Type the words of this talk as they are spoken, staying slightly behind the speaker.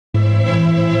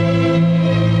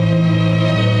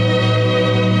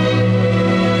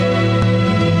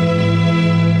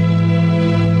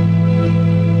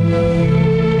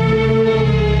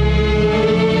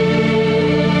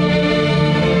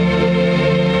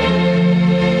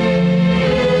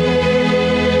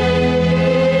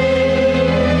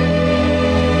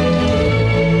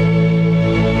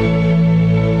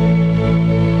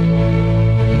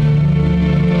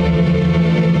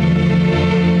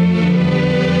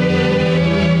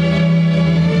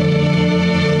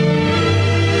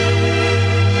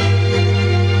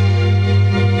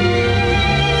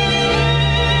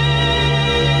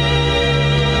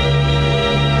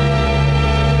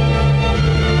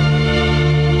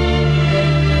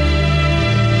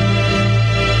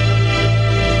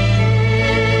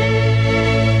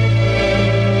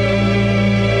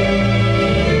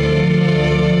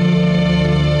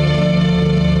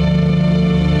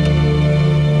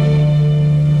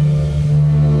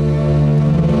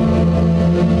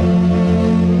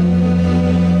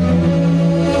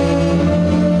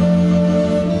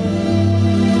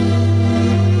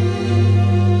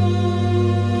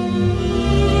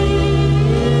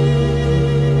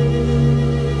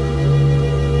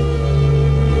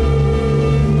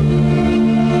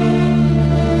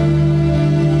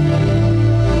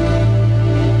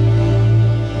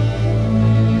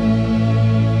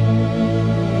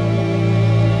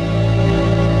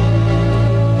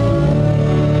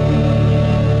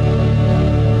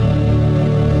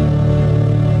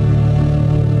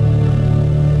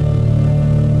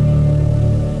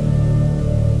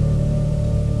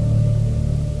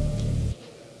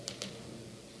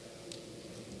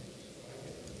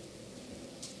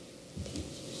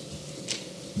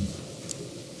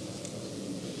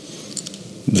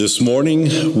This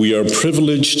morning, we are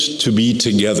privileged to be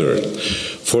together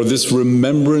for this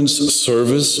remembrance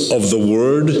service of the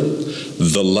Word,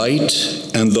 the light,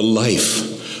 and the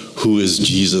life, who is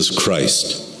Jesus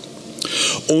Christ.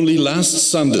 Only last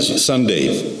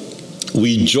Sunday,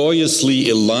 we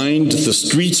joyously aligned the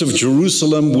streets of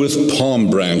Jerusalem with palm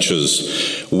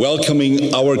branches,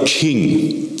 welcoming our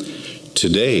King.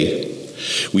 Today,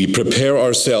 we prepare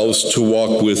ourselves to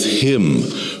walk with Him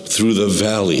through the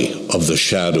valley of the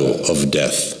shadow of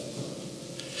death.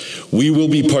 We will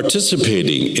be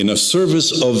participating in a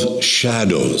service of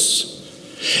shadows,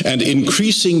 and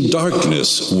increasing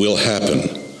darkness will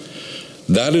happen.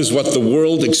 That is what the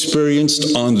world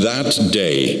experienced on that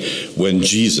day when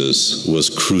Jesus was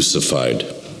crucified.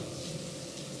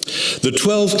 The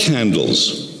 12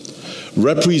 candles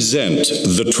represent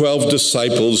the 12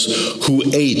 disciples who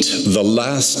ate the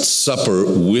Last Supper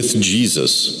with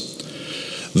Jesus.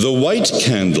 The white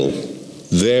candle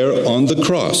there on the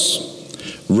cross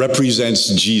represents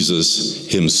Jesus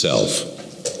himself.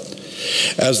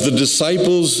 As the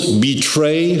disciples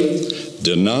betray,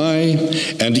 deny,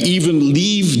 and even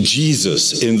leave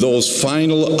Jesus in those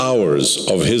final hours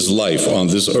of his life on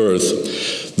this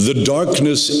earth, the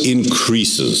darkness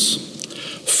increases.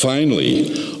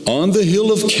 Finally, on the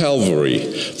hill of Calvary,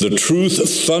 the truth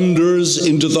thunders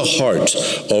into the heart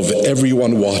of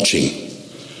everyone watching.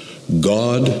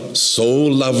 God so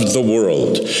loved the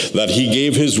world that he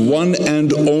gave his one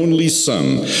and only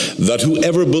Son, that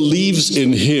whoever believes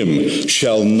in him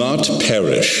shall not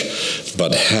perish,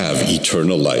 but have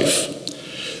eternal life.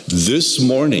 This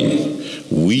morning,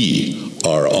 we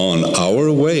are on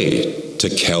our way to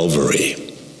Calvary.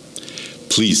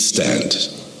 Please stand.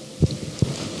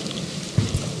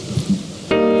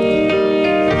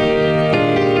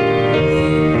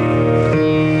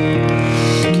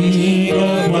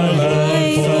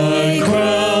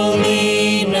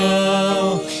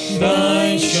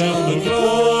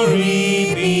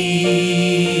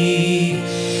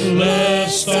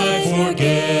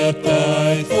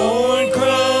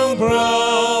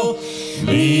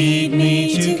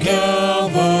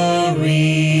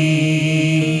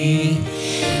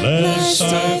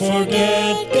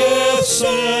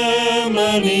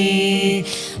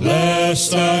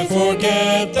 Lest I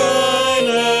forget thine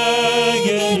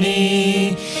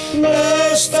agony,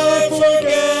 lest I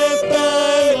forget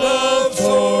thy love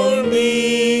for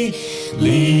me,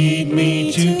 lead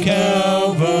me to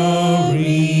Calvary.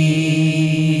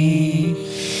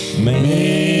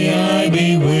 May I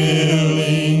be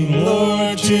willing,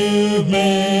 Lord, to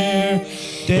bear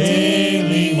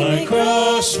daily my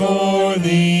cross for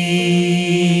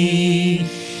thee,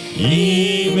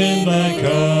 even thy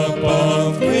cup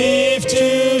of grief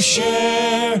to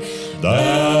share,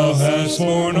 thou hast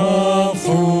borne all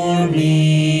for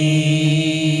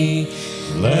me.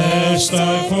 Lest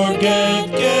I forget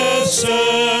Gethsemane,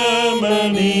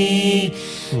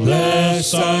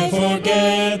 lest I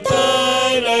forget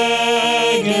thine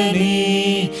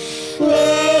agony,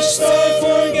 lest I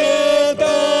forget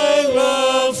thy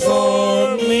love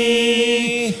for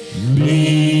me,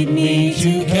 lead me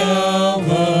to Calvary.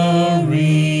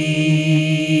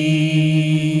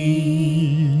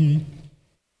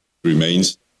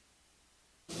 Remains.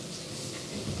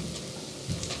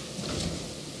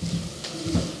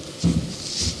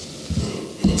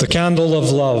 The candle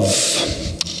of love.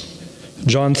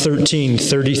 John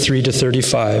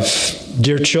 13:33-35.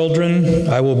 Dear children,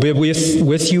 I will be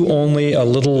with you only a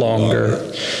little longer.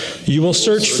 You will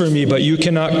search for me, but you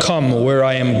cannot come where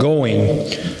I am going.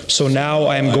 So now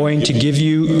I am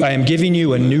giving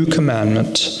you a new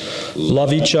commandment.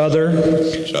 Love each other,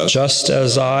 just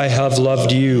as I have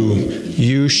loved you.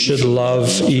 You should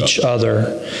love each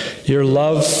other. Your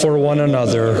love for one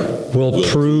another will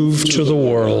prove to the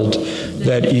world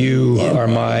that you are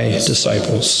my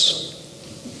disciples.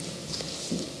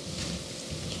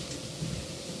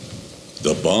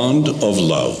 The bond of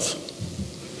love.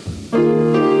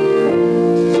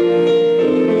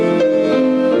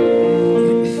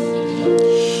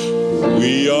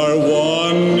 We are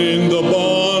one in the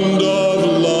bond of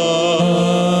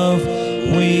love.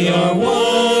 We are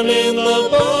one in the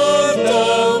bond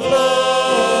of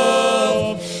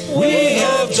love. We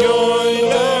have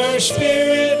joined our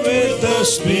spirit with the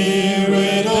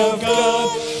Spirit of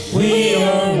God. We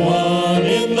are one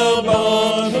in the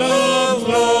bond of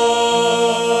love.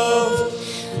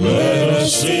 Let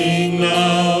us sing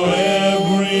now,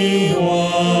 everyone.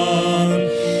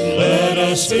 Let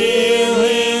us feel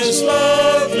his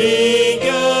lovely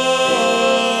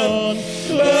God.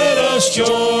 Let us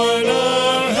join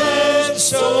our hands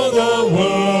so the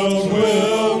world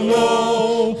will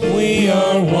know we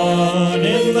are one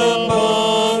in the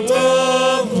bond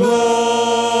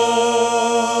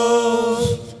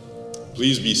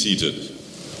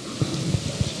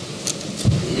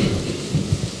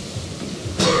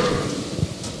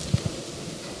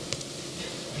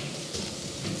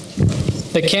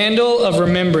The candle of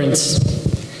remembrance.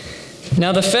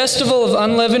 Now the festival of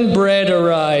unleavened bread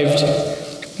arrived,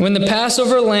 when the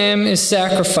Passover lamb is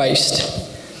sacrificed.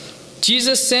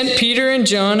 Jesus sent Peter and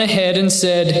John ahead and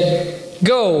said,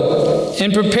 "Go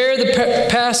and prepare the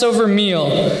Passover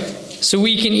meal, so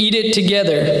we can eat it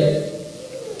together."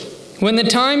 When the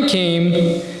time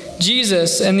came,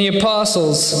 Jesus and the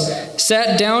apostles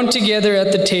sat down together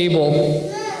at the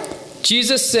table.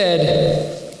 Jesus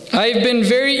said, "I have been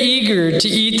very eager to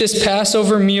eat this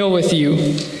Passover meal with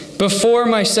you before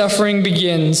my suffering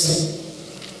begins.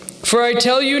 For I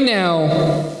tell you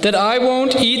now that I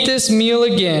won't eat this meal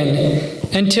again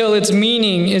until its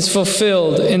meaning is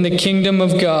fulfilled in the kingdom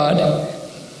of God."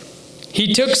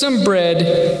 He took some bread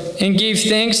and gave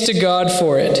thanks to God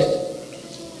for it.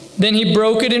 Then he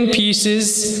broke it in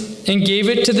pieces and gave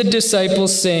it to the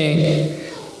disciples, saying,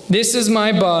 "This is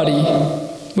my body,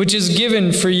 which is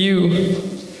given for you.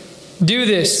 Do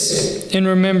this in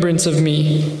remembrance of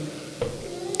me."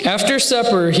 After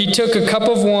supper, he took a cup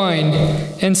of wine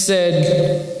and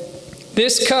said,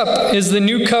 "This cup is the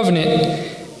new covenant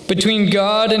between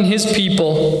God and his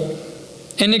people,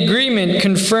 an agreement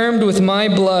confirmed with my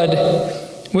blood,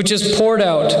 which is poured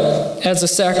out as a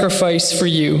sacrifice for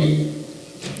you.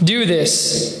 Do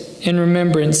this in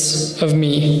remembrance of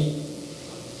me."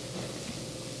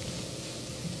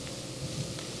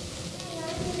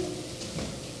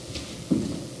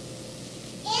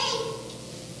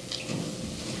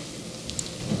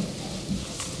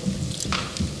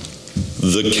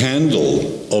 The candle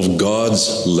of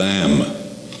God's Lamb.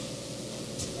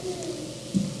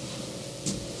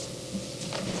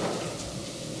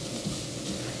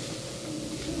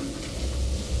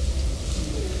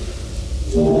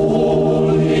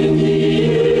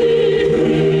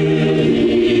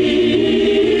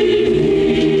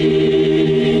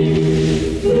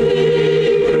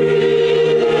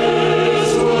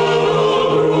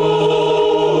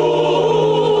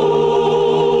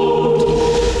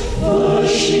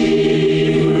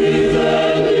 She with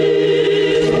the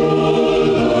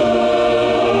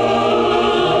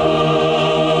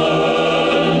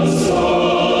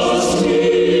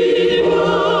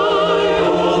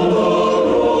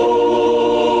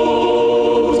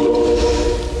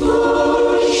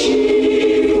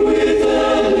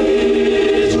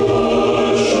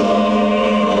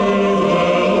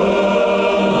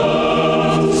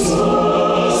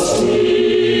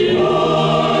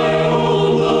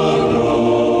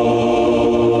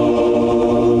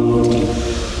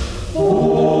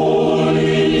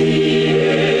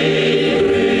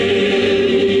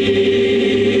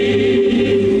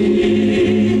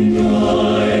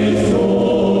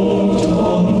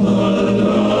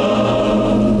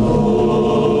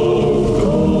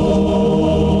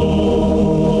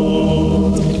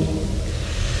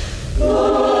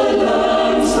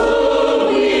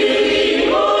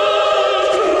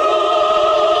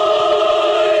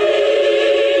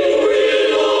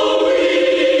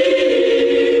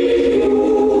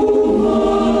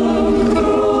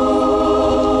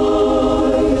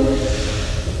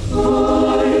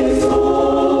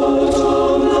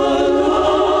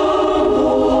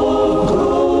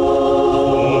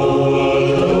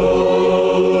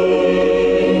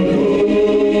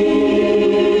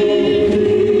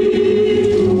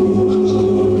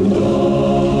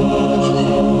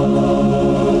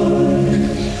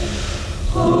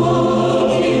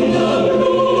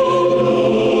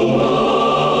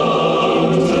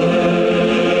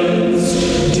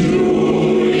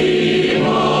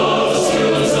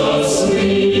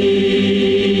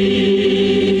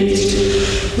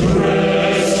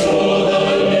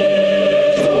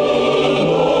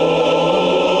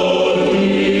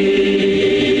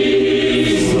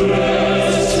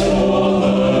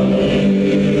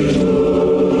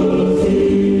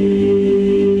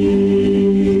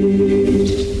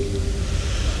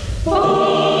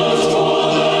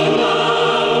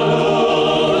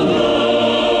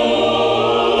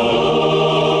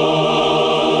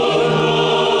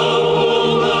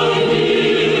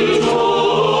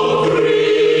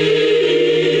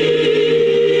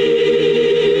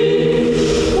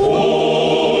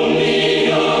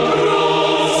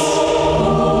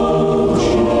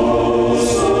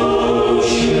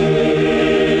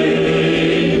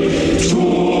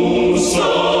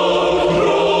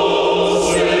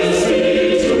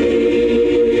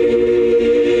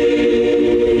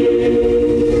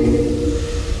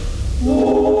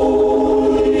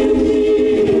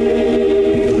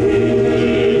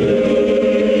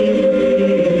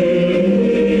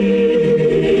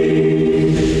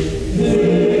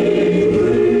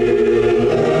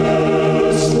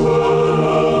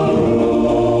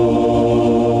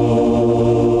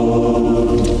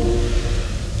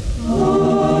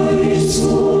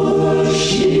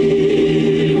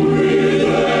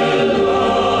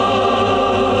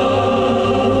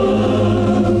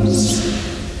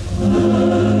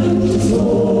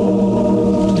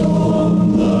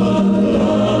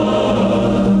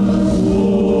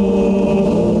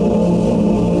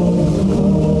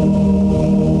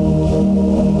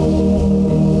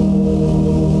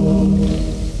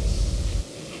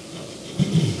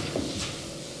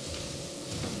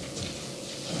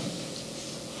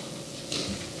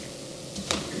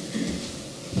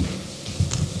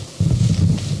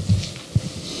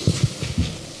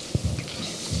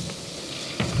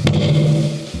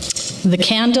The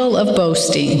candle of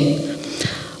boasting.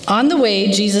 On the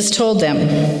way, Jesus told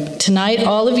them, "Tonight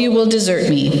all of you will desert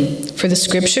me, for the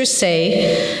scriptures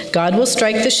say, 'God will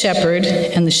strike the shepherd,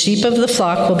 and the sheep of the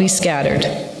flock will be scattered.'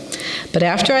 But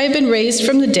after I have been raised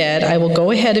from the dead, I will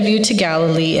go ahead of you to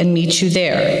Galilee and meet you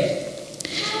there."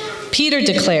 Peter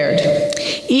declared,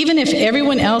 "Even if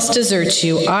everyone else deserts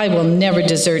you, I will never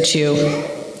desert you."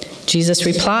 Jesus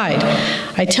replied,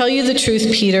 "I tell you the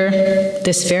truth, Peter,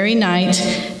 this very night,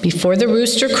 before the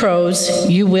rooster crows,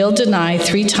 you will deny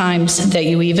 3 times that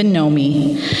you even know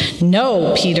me."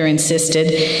 "No," Peter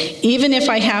insisted, "even if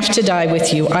I have to die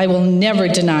with you, I will never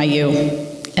deny you."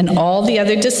 And all the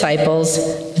other disciples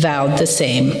vowed the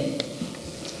same.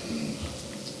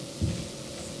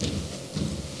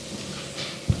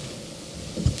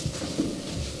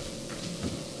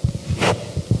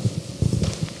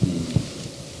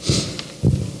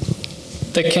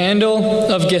 The candle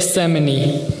of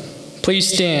Gethsemane. Please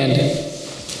stand.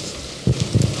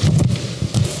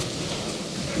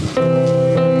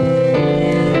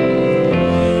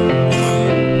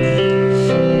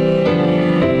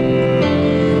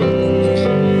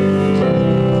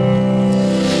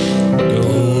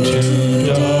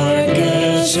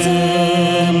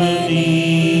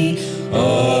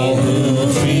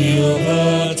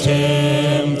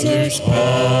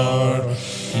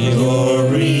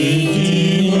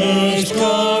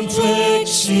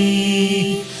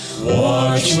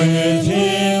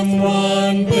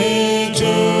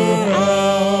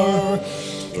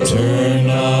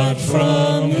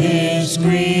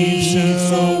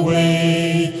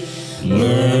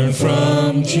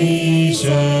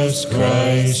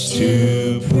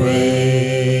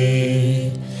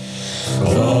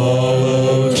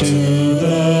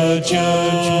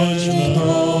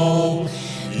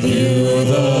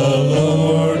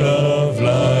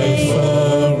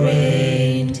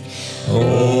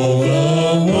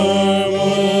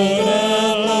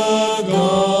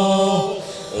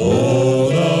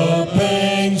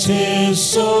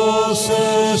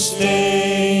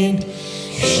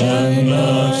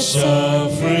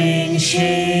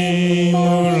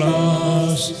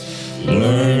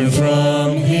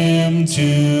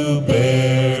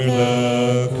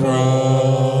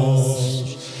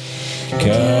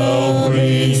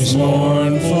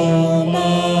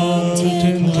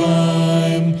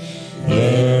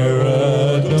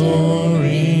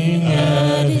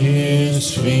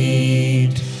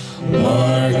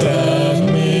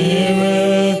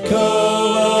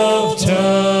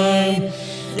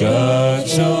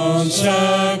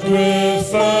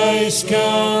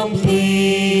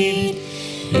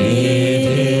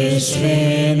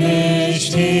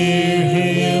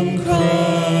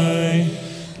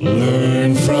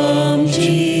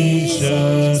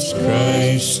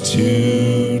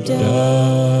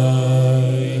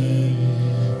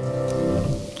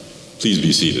 Please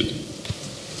be seated.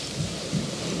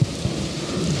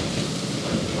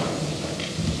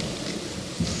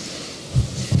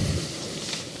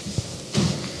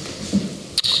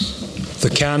 The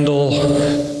candle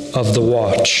of the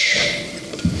watch.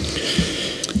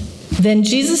 Then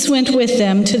Jesus went with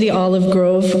them to the olive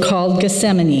grove called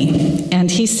Gethsemane,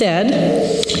 and he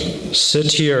said,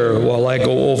 "Sit here while I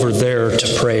go over there to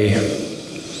pray."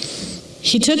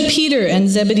 He took Peter and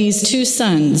Zebedee's 2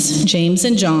 sons, James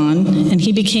and John, and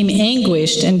he became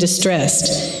anguished and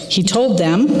distressed. He told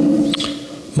them,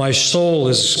 "My soul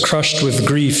is crushed with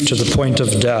grief to the point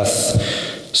of death.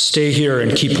 Stay here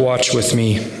and keep watch with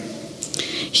me."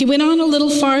 He went on a little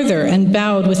farther and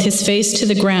bowed with his face to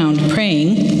the ground,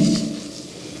 praying,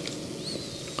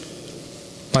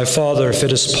 "My Father, if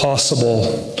it is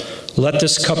possible, let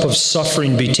this cup of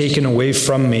suffering be taken away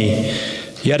from me.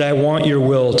 Yet I want your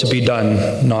will to be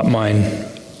done, not mine."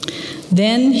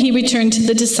 Then he returned to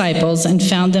the disciples and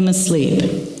found them asleep.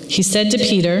 He said to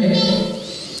Peter,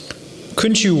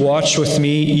 "Couldn't you watch with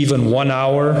me even 1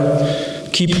 hour?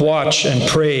 Keep watch and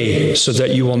pray so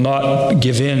that you will not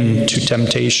give in to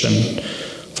temptation.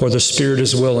 For the spirit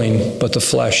is willing, but the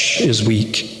flesh is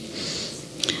weak."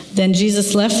 Then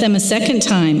Jesus left them a second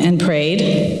time and prayed,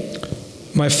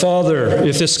 "My Father,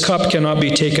 if this cup cannot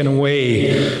be taken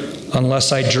away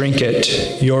unless I drink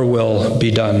it, your will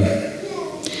be done."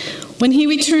 When he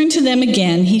returned to them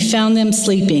again, he found them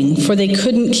sleeping, for they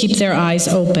couldn't keep their eyes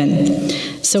open.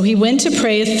 So he went to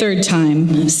pray a third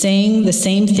time, saying the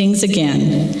same things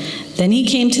again. Then he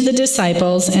came to the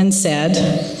disciples and said,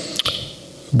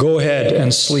 "Go ahead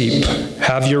and sleep,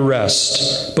 have your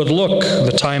rest. But look,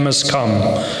 the time has come.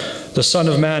 The Son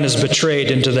of Man is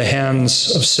betrayed into the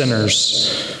hands of sinners.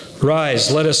 Rise,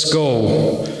 let us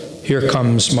go. Here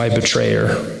comes my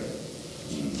betrayer."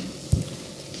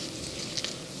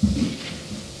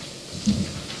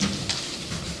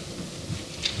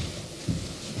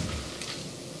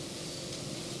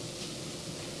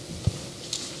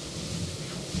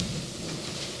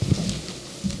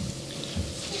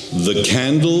 the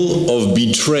candle of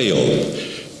betrayal.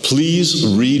 Please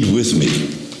read with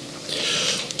me.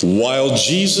 While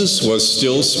Jesus was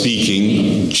still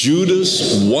speaking,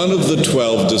 Judas, one of the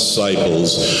 12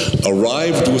 disciples,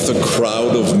 arrived with a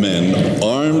crowd of men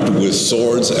armed with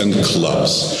swords and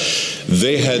clubs.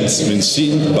 They had been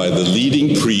seen by the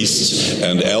leading priests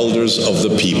and elders of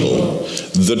the people.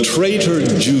 The traitor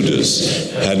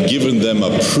Judas had given them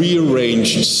a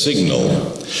prearranged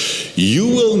signal. You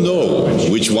will know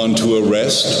which one to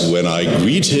arrest when I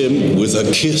greet him with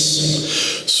a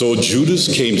kiss. So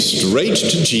Judas came straight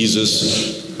to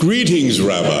Jesus. Greetings,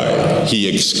 Rabbi, he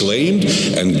exclaimed,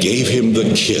 and gave him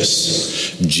the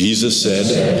kiss. Jesus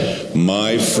said,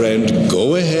 my friend,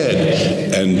 go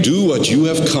ahead and do what you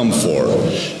have come for.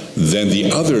 Then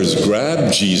the others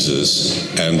grabbed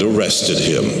Jesus and arrested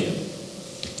him.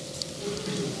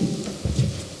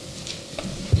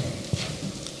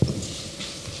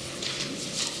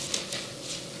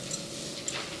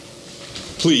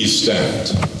 Please stand.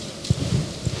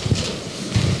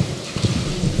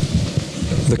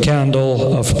 The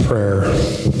candle of prayer.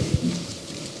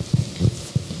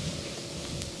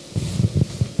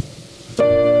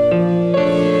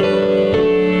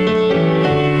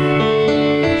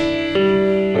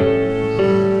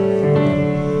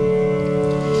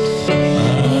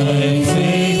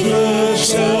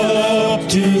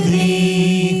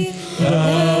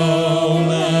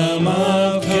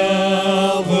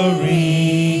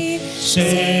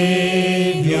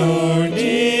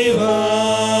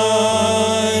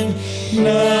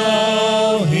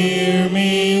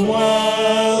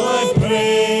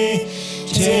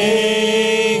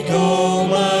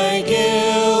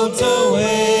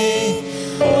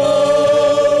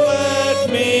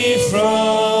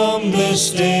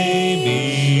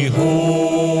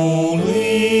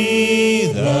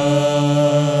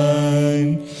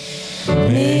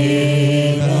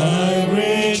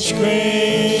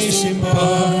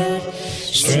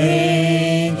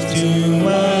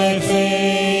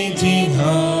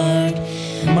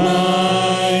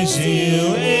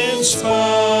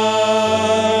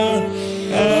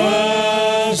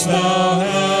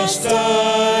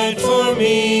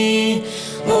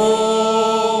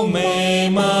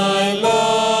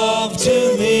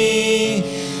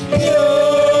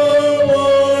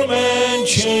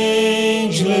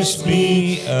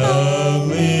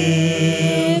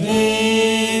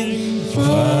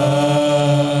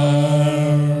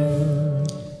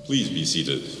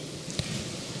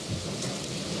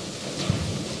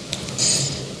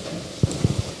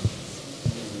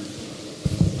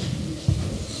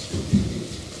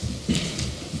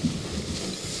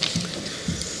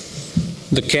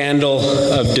 The candle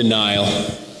of denial.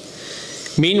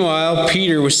 Meanwhile,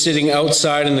 Peter was sitting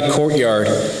outside in the courtyard.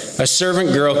 A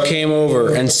servant girl came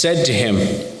over and said to him,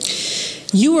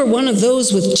 "You are one of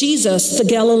those with Jesus, the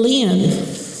Galilean."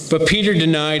 But Peter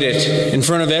denied it in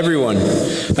front of everyone.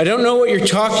 "I don't know what you're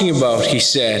talking about," he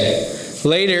said.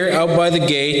 Later, out by the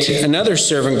gate, another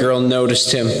servant girl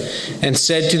noticed him and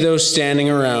said to those standing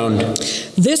around,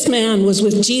 "This man was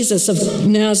with Jesus of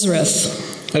Nazareth."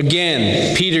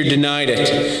 Again, Peter denied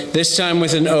it, this time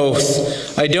with an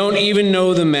oath. "I don't even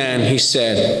know the man," he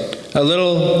said. A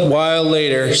little while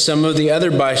later, some of the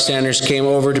other bystanders came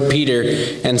over to Peter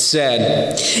and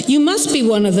said, "You must be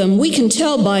one of them. We can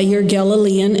tell by your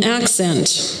Galilean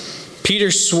accent."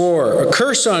 Peter swore, "A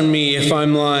curse on me if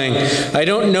I'm lying. I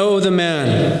don't know the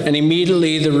man." And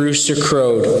immediately the rooster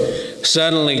crowed.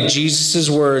 Suddenly, Jesus'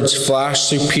 words flashed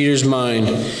through Peter's mind.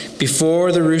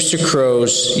 "Before the rooster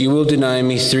crows, you will deny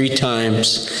me 3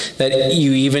 times, that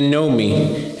you even know me."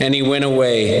 And he went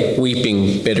away,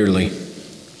 weeping bitterly.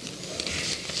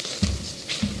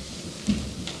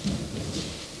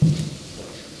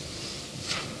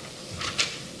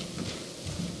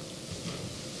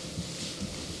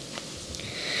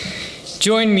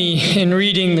 Join me in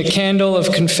reading the Candle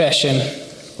of Confession.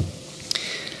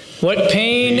 What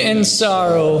pain and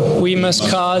sorrow we must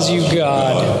cause you,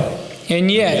 God,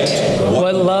 and yet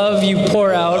what love you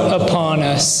pour out upon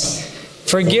us.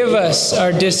 Forgive us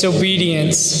our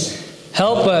disobedience.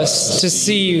 Help us to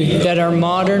see that our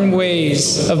modern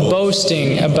ways of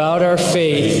boasting about our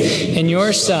faith in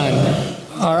your Son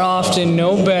are often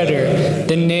no better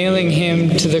than nailing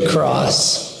him to the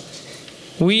cross.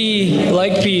 We,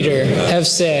 like Peter, have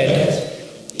said,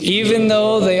 "Even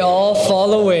though they all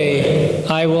fall away,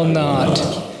 I will not."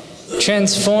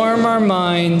 Transform our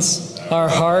minds, our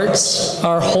hearts,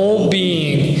 our whole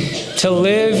being, to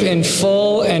live in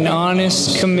full and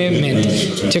honest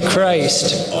commitment to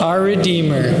Christ, our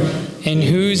Redeemer, in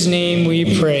whose name we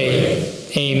pray.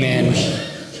 Amen.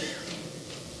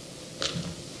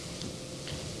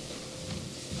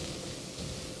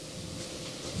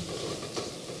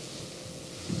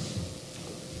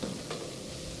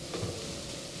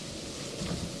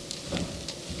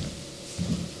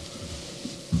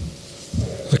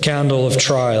 The candle of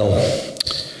trial.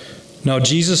 Now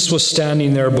Jesus was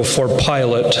standing there before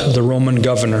Pilate, the Roman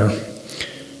governor.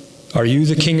 "Are you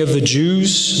the king of the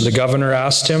Jews?" the governor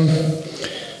asked him.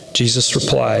 Jesus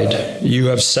replied, "You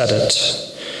have said it."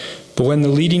 But when the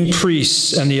leading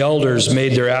priests and the elders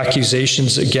made their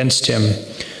accusations against him,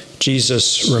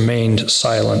 Jesus remained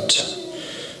silent.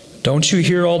 "Don't you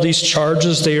hear all these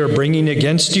charges they are bringing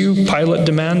against you?" Pilate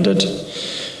demanded.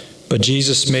 But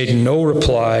Jesus made no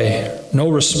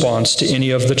response to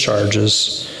any of the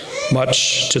charges,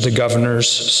 much to the governor's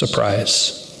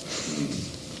surprise.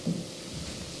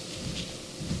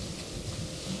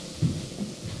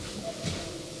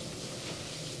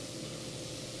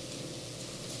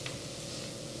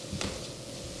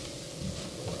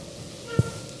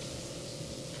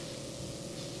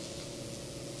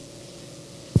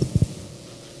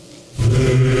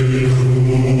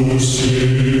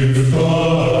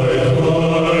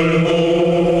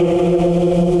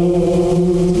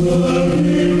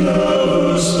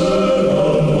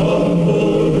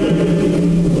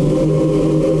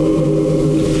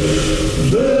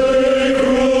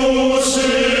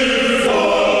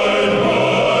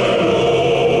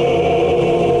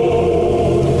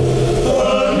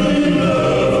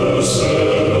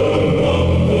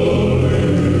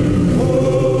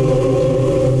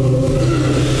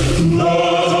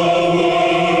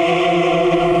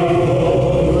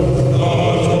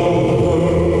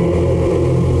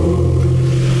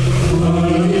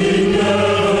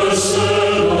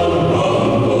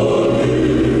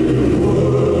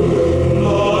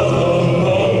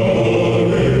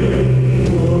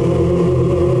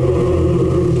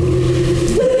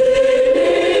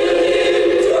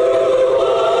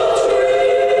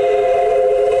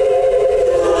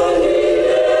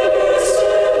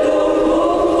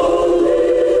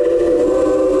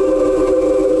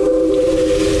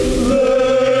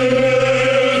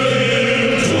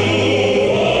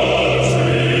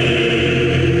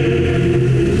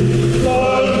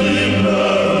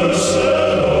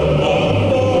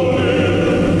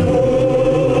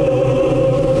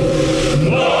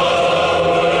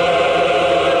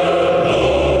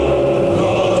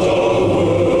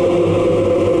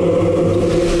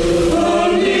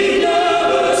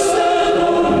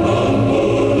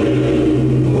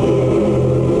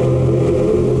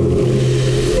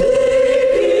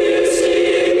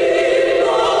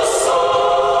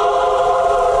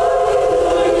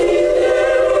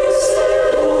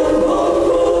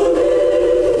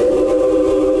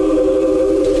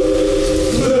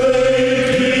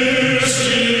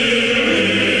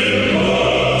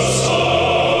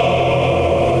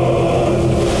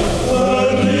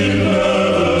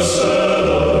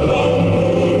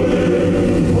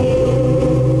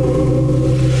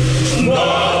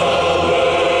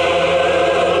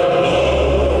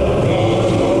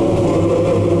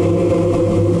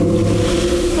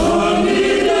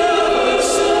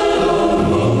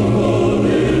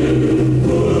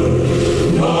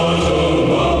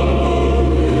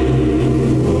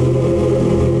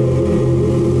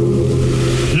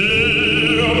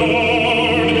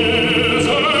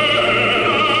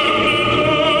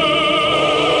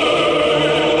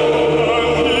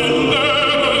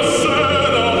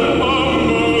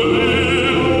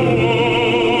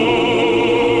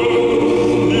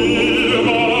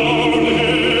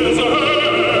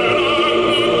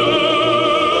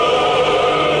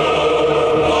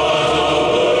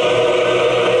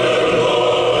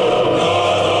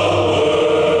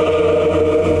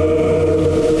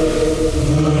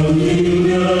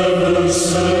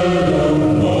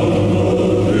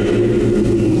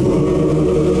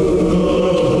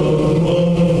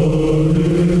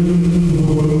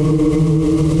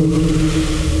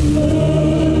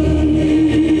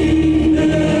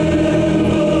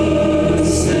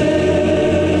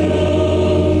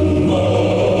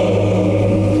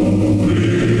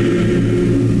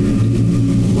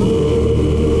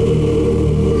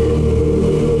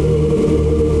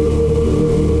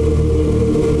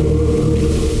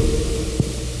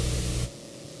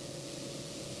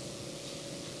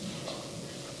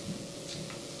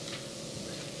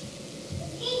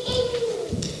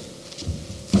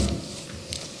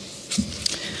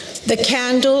 The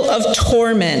candle of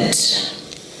torment.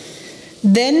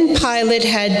 Then Pilate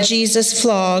had Jesus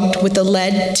flogged with a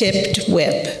lead-tipped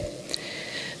whip.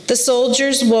 The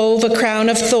soldiers wove a crown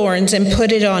of thorns and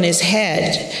put it on his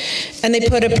head, and they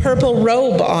put a purple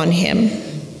robe on him.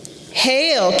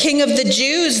 "Hail, King of the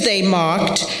Jews," they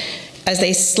mocked as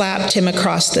they slapped him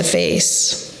across the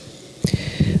face.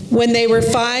 When they were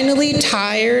finally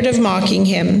tired of mocking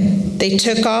him, they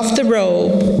took off the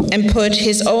robe and put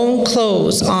his own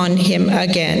clothes on him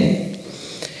again.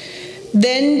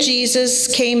 Then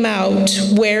Jesus came out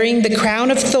wearing the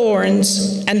crown of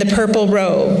thorns and the purple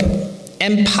robe.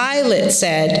 And Pilate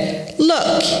said,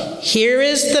 "Look, here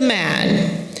is the man."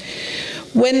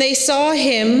 When they saw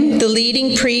him, the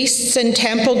leading priests and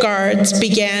temple guards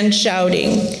began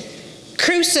shouting,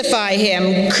 "Crucify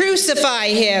him! Crucify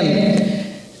him!"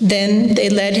 Then they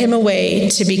led him away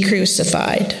to be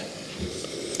crucified.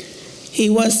 He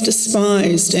was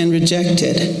despised and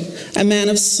rejected, a man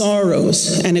of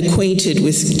sorrows and acquainted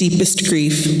with deepest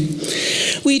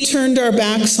grief. We turned our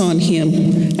backs on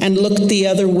him and looked the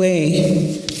other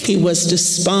way. He was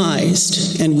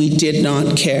despised, and we did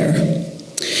not care.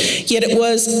 Yet it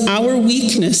was our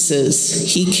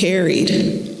weaknesses he carried.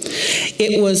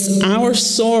 It was our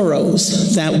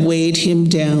sorrows that weighed him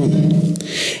down.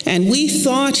 And we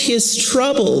thought his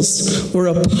troubles were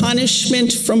a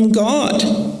punishment from God,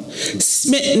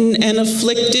 smitten and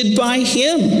afflicted by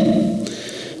him.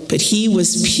 But he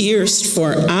was pierced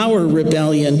for our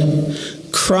rebellion,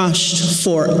 crushed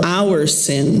for our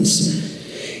sins.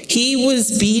 He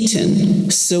was beaten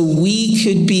so we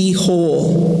could be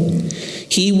whole.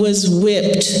 He was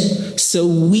whipped so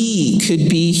we could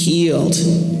be healed.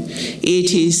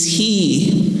 It is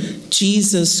he,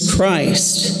 Jesus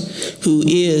Christ, who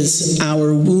is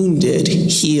our wounded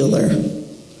healer.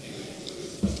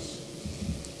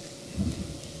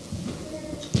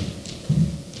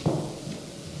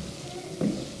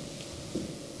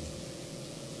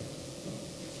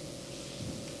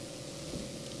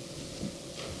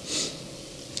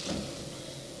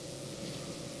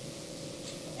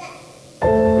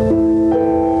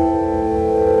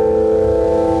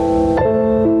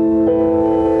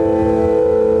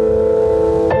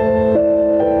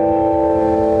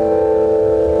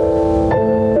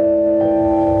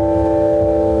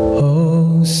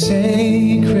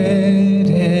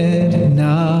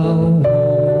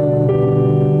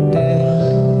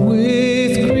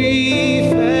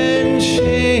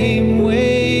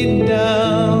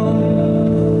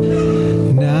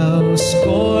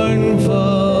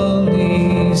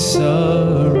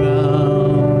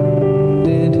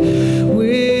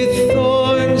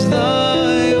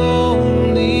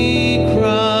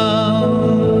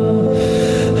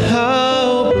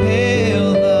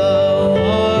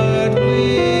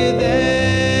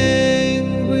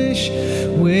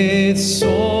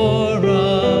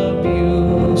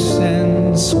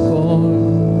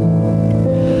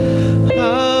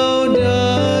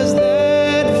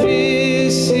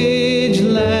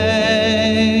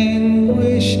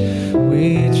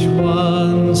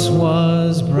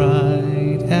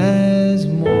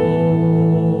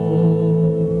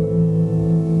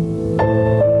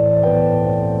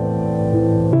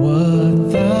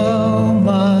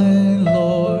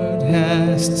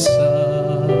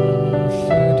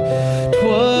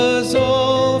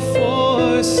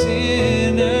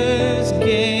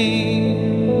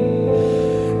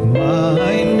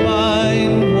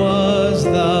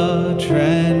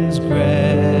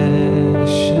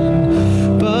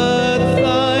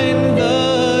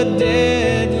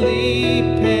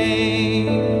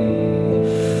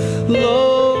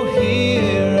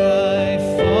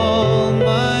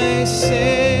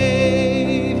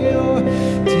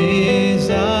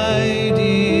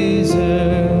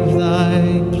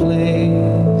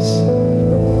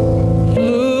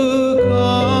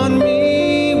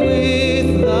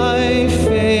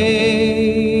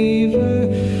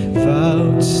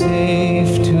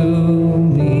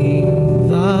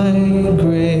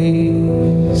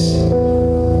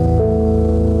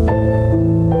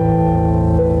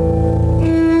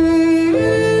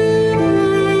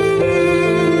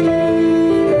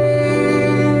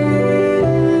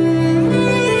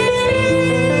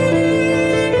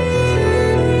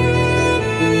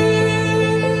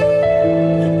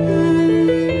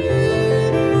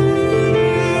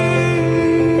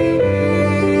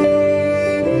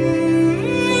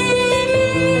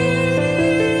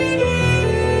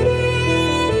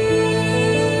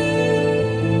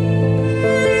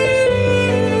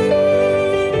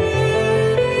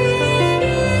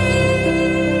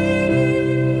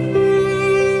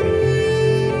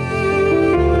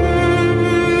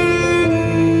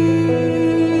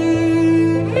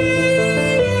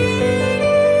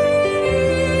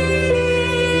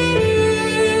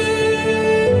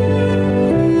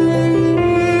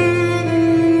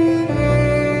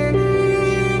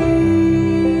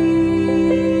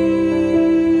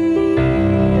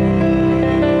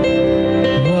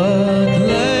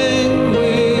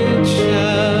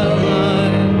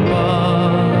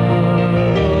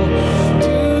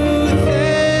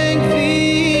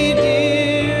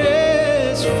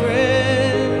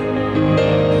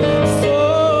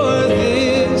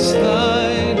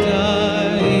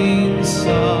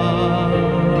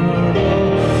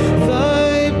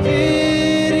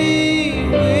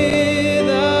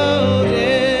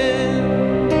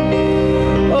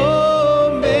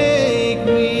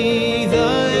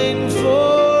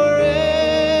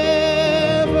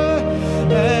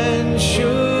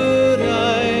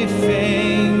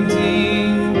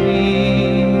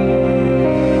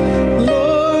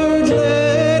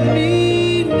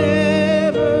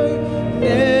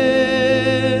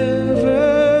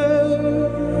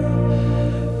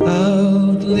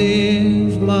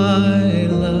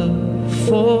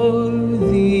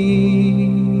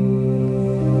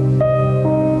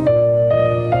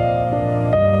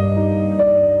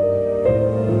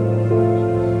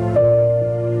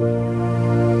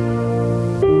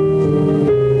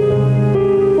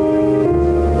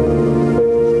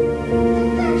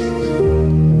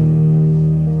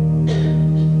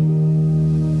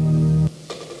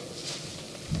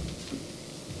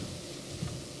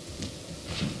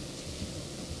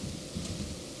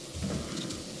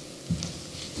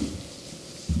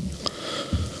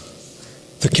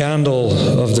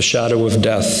 Candle of the shadow of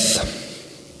death.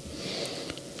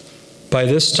 By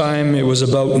this time it was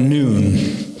about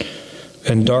noon,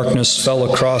 and darkness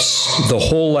fell across the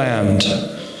whole land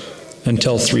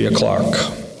until 3 o'clock.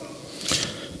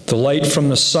 The light from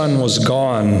the sun was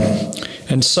gone,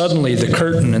 and suddenly the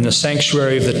curtain in the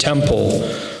sanctuary of the temple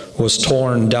was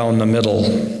torn down the middle.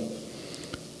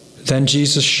 Then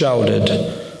Jesus shouted,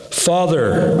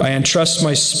 "Father, I entrust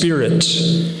my spirit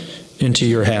into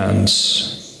your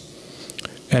hands."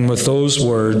 And with those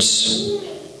words,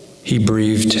 he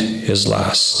breathed his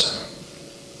last.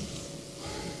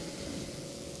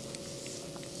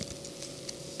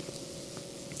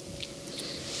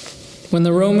 When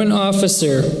the Roman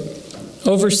officer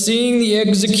overseeing the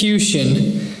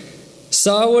execution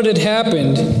saw what had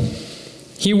happened,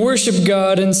 he worshiped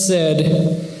God and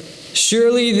said,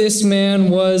 "Surely this man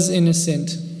was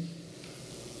innocent."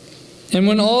 And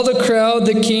when all the crowd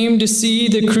that came to see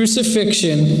the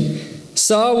crucifixion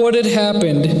saw what had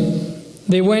happened,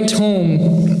 they went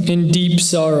home in deep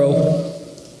sorrow.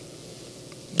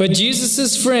 But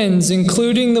Jesus' friends,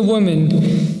 including the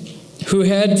woman who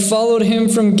had followed him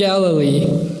from Galilee,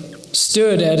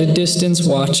 stood at a distance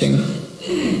watching.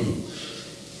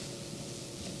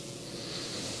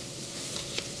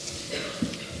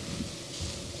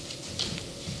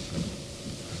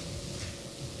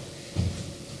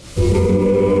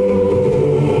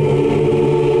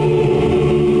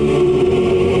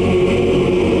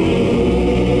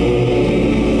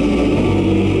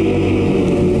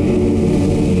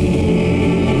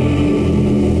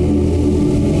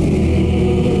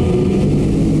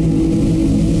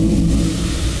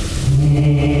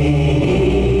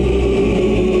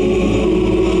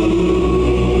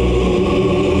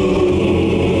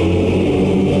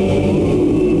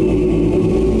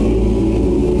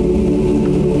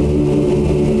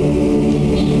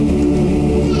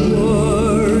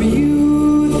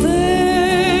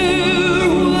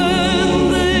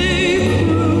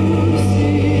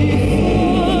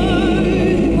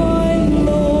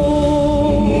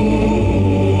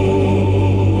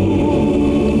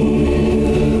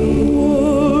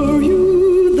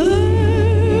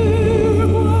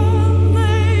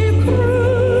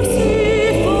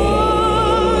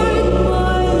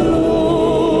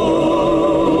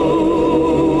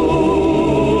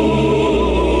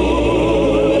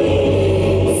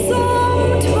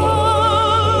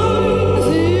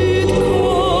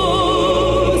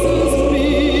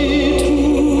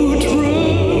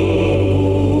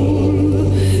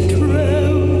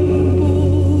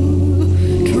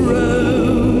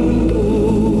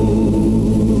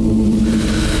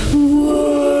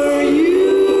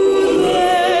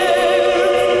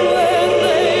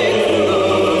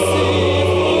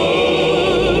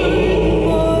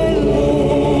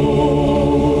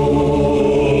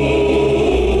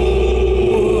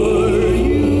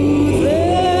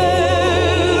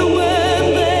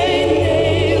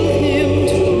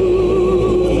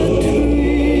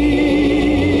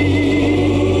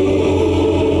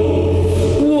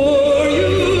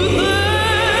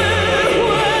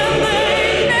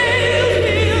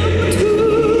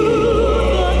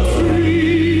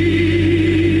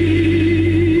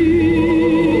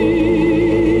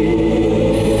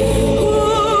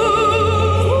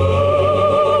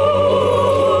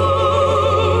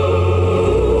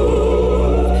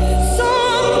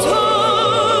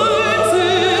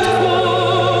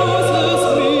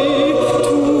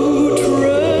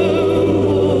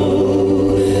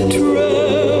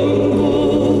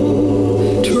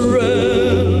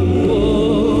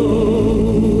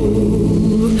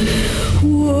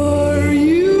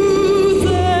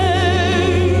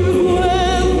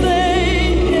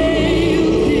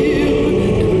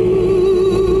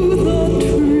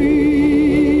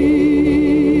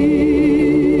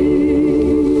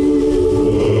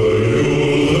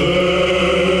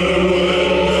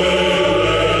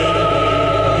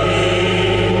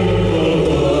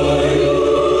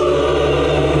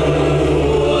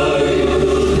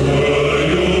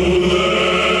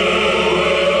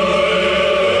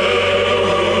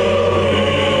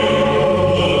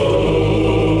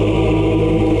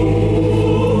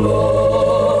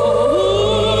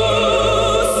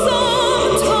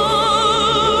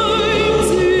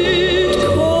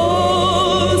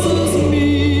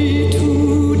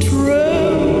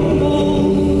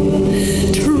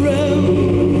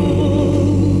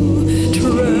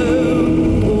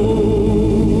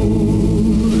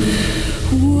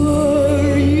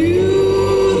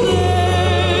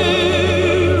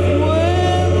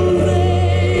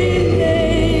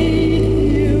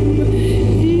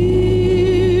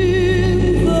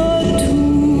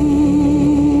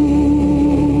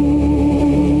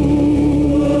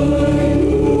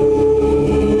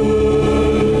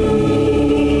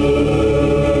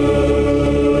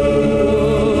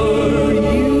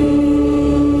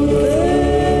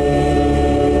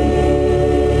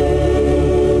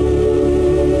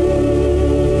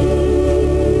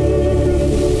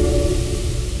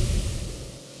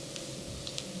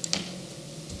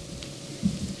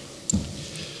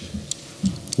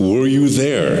 Were you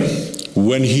there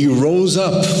when he rose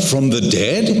up from the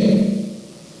dead?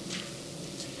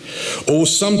 Oh,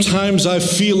 sometimes I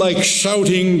feel like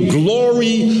shouting,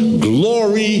 "Glory,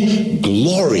 glory,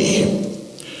 glory."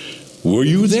 Were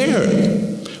you there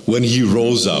when he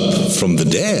rose up from the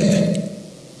dead?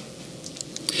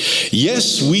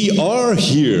 Yes, we are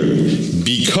here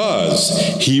because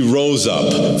he rose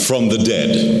up from the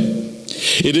dead.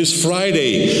 It is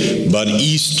Friday, but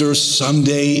Easter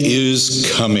Sunday is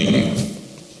coming.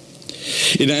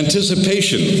 In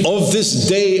anticipation of this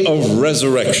day of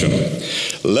resurrection,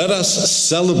 let us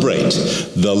celebrate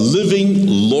the living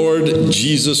Lord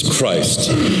Jesus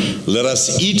Christ. Let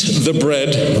us eat the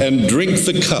bread and drink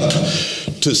the cup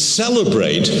to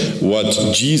celebrate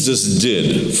what Jesus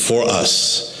did for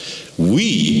us.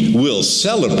 We will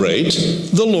celebrate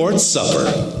the Lord's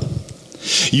Supper.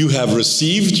 You have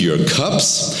received your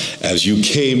cups as you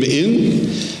came in.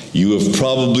 You have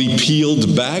probably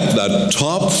peeled back that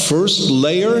top first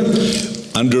layer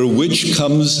under which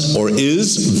comes or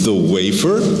is the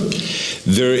wafer.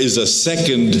 There is a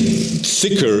second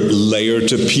thicker layer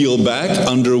to peel back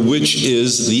under which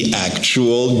is the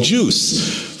actual juice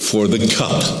for the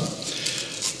cup.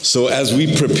 So as we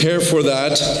prepare for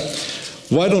that,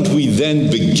 why don't we then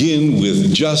begin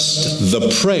with just the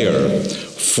prayer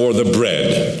for the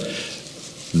bread,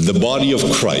 the body of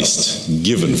Christ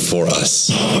given for us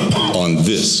on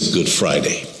this Good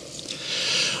Friday.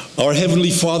 Our Heavenly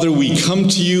Father, we come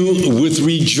to you with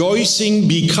rejoicing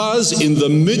because in the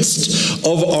midst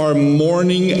of our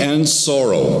mourning and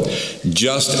sorrow,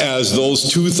 just as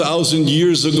those 2,000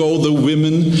 years ago, the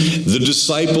women, the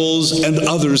disciples, and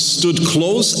others stood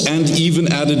close and even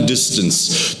at a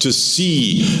distance to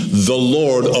see the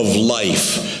Lord of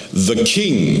life, the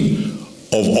King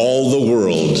of all the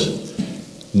world,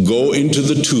 go into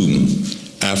the tomb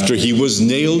after he was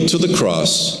nailed to the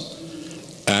cross,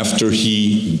 after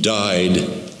he died,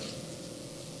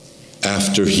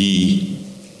 after he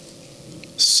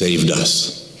saved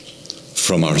us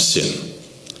from our sin.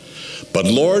 But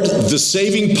Lord, the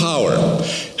saving power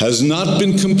has not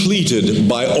been completed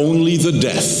by only the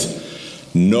death.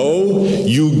 No,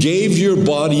 you gave your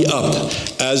body up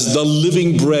as the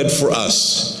living bread for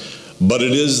us. But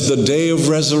it is the day of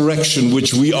resurrection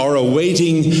which we are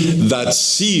awaiting that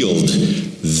sealed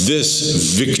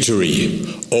this victory.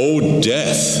 O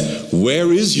death,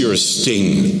 where is your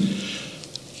sting?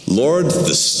 Lord,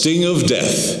 the sting of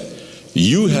death,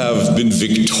 you have been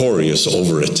victorious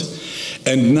over it.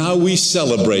 And now we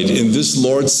celebrate in this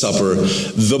Lord's Supper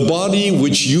the body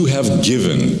which you have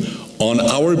given on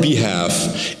our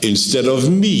behalf instead of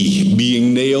me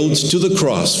being nailed to the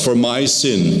cross for my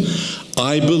sin.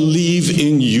 I believe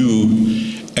in you,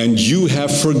 and you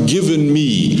have forgiven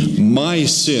me my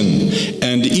sin,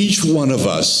 and each one of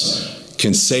us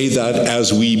can say that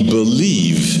as we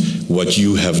believe what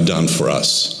you have done for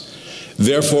us.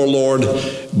 Therefore, Lord,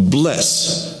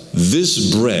 bless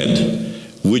this bread,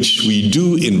 which we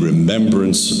do in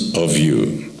remembrance of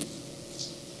you.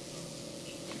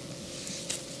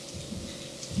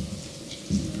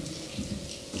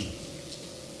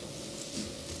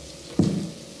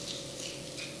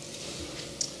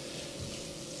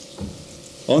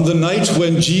 On the night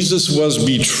when Jesus was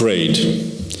betrayed,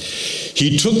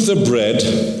 he took the bread,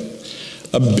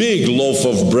 a big loaf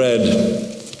of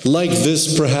bread, like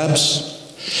this perhaps,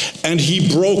 and he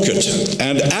broke it.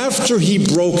 And after he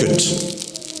broke it,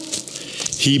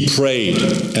 he prayed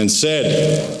and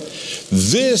said,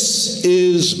 "This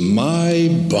is my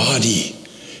body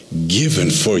given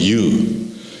for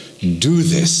you. Do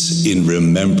this in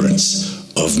remembrance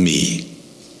of me."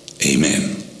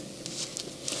 Amen.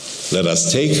 Let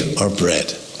us take our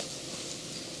bread.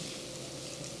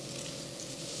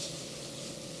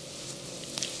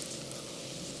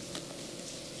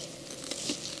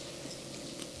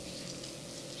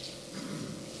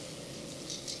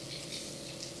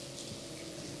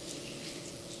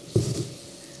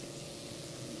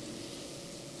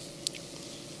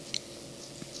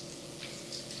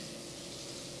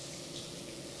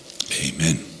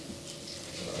 Amen.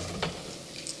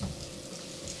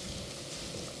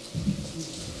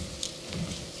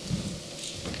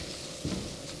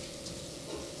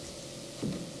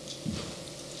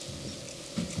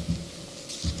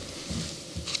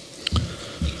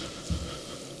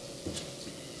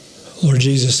 Lord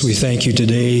Jesus, we thank you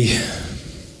today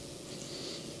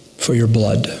for your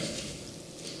blood.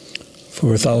 For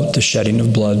without the shedding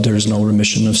of blood, there is no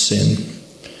remission of sin.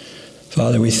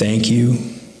 Father, we thank you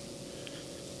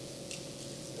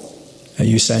that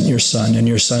you sent your Son, and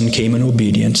your Son came in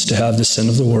obedience to have the sin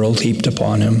of the world heaped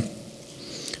upon him.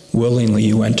 Willingly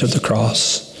you went to the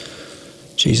cross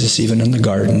Jesus, even in the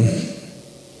garden,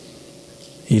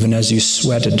 even as you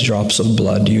sweated drops of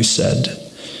blood, you said,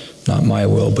 "Not my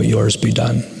will, but yours be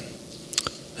done."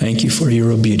 Thank you for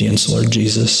your obedience, Lord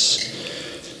Jesus.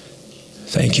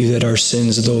 Thank you that our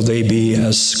sins, though they be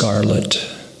as scarlet,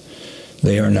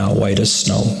 they are now white as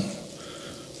snow,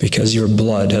 because your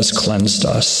blood has cleansed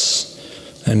us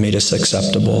and made us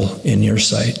acceptable in your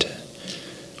sight.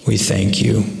 We thank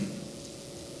you.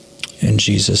 In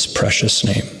Jesus' precious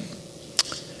name,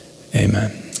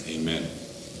 amen. Amen.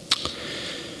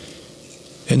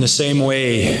 In the same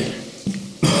way,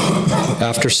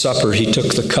 after supper, he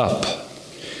took the cup,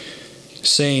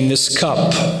 saying, "This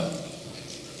cup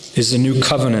is the new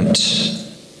covenant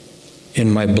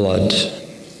in my blood.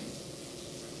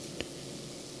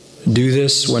 Do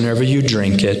this whenever you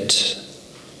drink it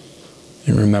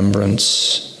in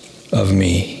remembrance of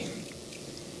me."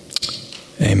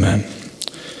 Amen.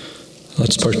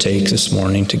 Let's partake this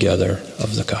morning together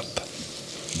of the cup.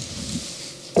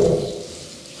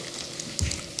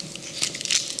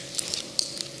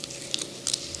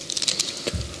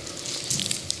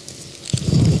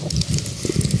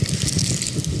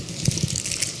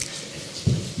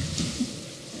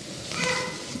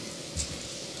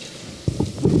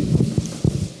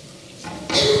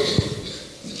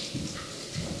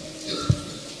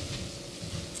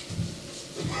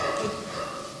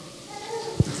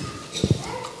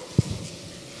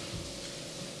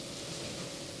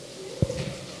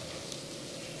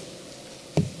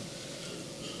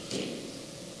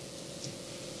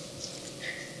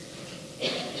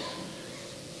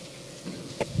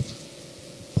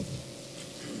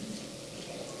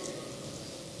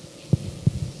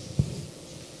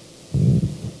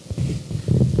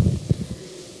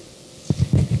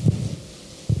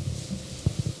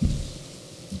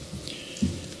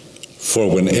 For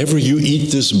whenever you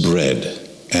eat this bread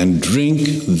and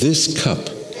drink this cup,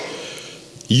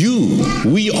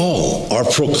 we all are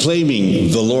proclaiming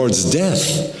the Lord's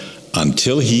death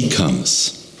until he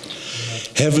comes.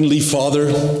 Heavenly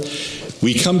Father,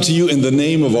 we come to you in the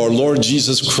name of our Lord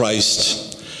Jesus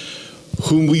Christ,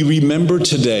 whom we remember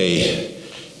today,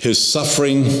 his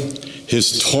suffering,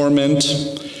 his torment,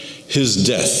 his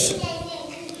death,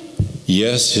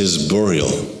 yes, his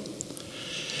burial.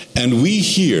 And we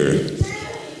here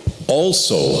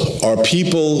also are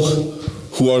people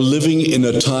who are living in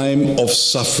a time of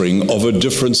suffering of a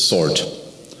different sort.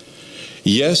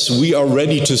 Yes, we are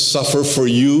ready to suffer for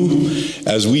you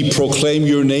as we proclaim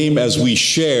your name, as we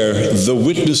share the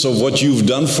witness of what you've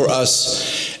done for us,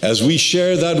 as we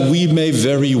share that we may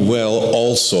very well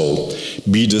also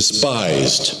be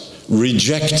despised,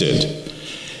 rejected.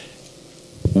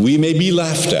 We may be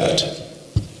laughed at,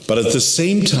 but at the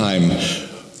same time,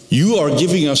 you are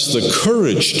giving us the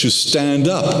courage to stand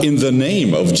up in the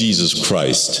name of Jesus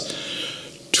Christ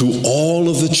to all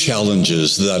of the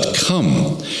challenges that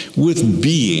come with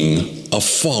being a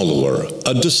follower,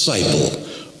 a disciple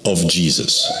of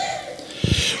Jesus.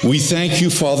 We thank you,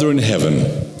 Father in heaven,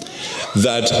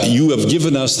 that you have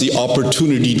given us the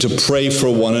opportunity to pray for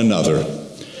one another.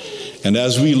 And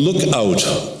as we look out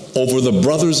over the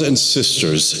brothers and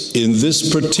sisters in this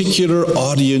particular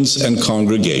audience and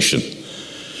congregation,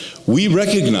 we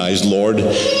recognize, Lord,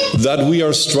 that we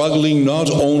are struggling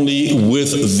not only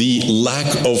with the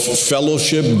lack of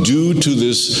fellowship due to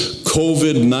this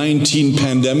COVID-19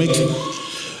 pandemic,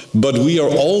 but we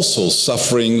are also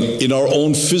suffering in our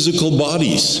own physical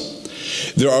bodies.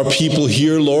 There are people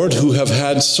here, Lord, who have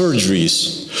had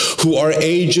surgeries, who are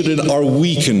aged and are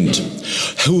weakened,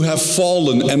 who have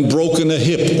fallen and broken a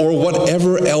hip, or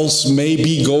whatever else may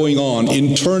be going on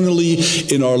internally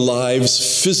in our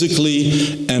lives,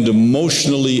 physically and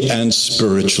emotionally and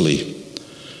spiritually.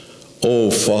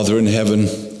 Oh, Father in heaven,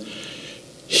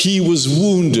 he was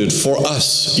wounded for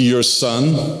us, your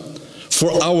Son,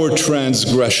 for our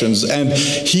transgressions, and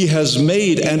he has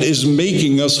made and is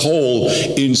making us whole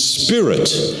in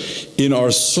spirit, in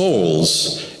our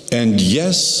souls, and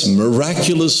yes,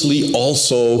 miraculously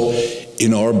also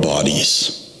in our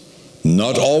bodies.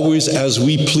 Not always as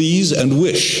we please and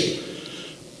wish,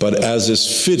 but as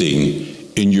is fitting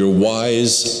in your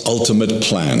wise ultimate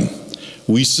plan.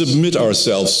 We submit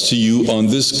ourselves to you on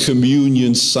this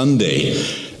Communion Sunday,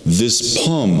 this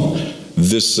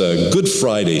Good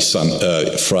Friday,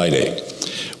 Friday.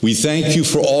 We thank you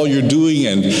for all you're doing,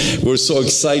 and we're so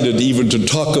excited even to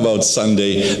talk about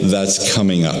Sunday that's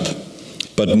coming up.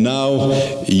 But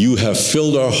now you have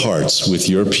filled our hearts with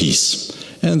your peace,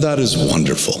 and that is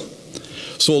wonderful.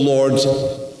 So, Lord,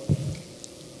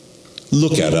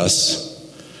 look at us.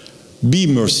 Be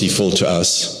merciful to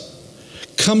us.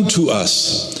 Come to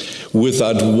us with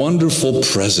that wonderful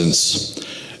presence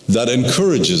that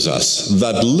encourages us,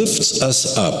 that lifts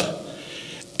us up,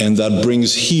 and that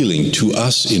brings healing to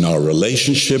us in our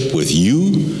relationship with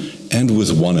you and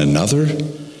with one another,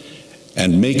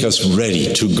 and make us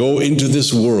ready to go into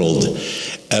this world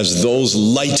as those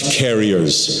light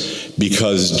carriers,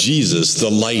 because Jesus, the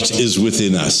light, is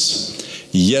within us.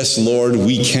 Yes, Lord,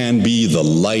 we can be the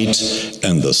light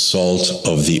and the salt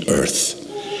of the earth.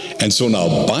 And so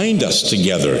now bind us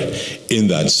together in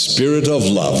that spirit of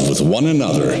love with one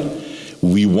another.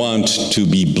 We want to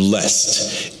be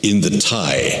blessed in the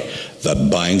tie that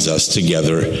binds us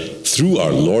together through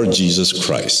our Lord Jesus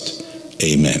Christ.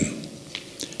 Amen.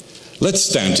 Let's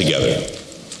stand together.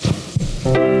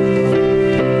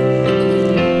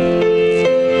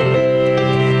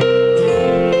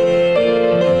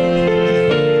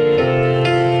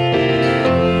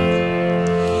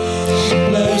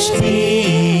 Blessed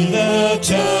be the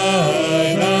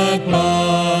tie that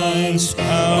binds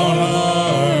our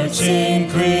hearts in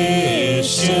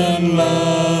Christian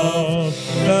love,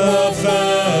 the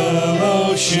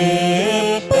fellowship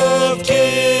of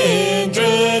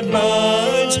kindred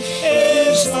minds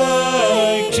is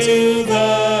like to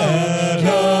that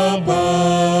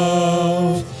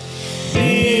above.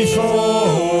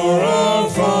 Before our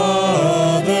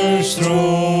Father's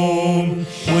throne,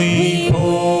 we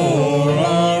pour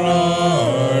our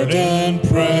ardent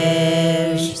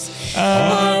prayers,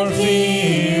 our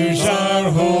fears,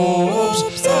 our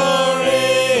hopes, our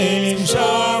aims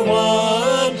are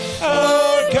one,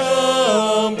 our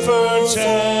comforts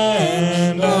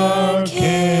and our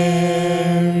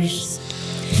cares.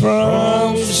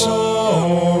 From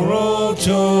sorrow,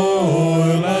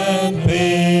 toil, and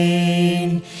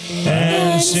pain,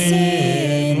 and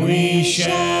sin we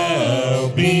shall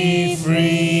be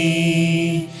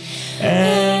free,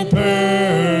 and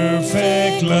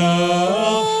perfect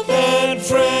love and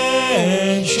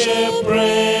friendship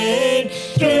reign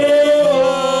through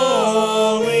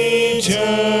all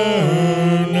eternity.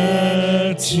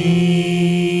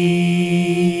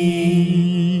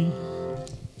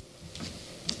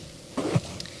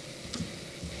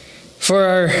 For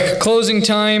our closing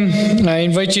time, I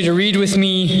invite you to read with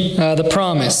me the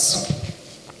promise.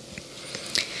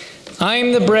 I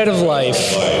am the bread of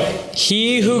life.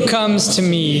 He who comes to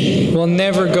me will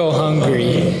never go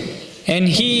hungry, and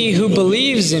he who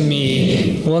believes in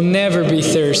me will never be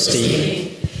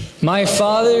thirsty. My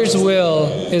Father's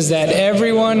will is that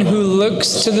everyone who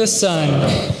looks to the Son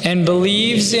and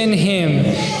believes in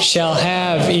him shall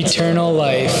have eternal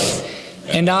life,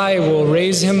 and I will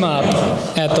raise him up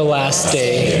at the last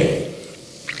day.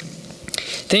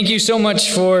 Thank you so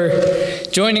much for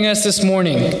joining us this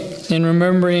morning in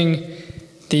remembering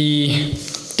the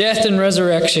death and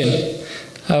resurrection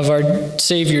of our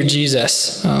Savior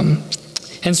Jesus.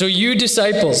 And so you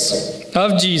disciples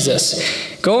of Jesus,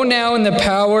 go now in the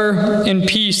power and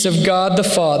peace of God the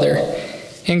Father,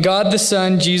 and God the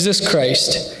Son, Jesus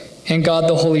Christ, and God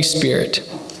the Holy Spirit.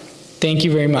 Thank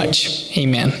you very much.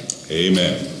 Amen.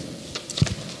 Amen.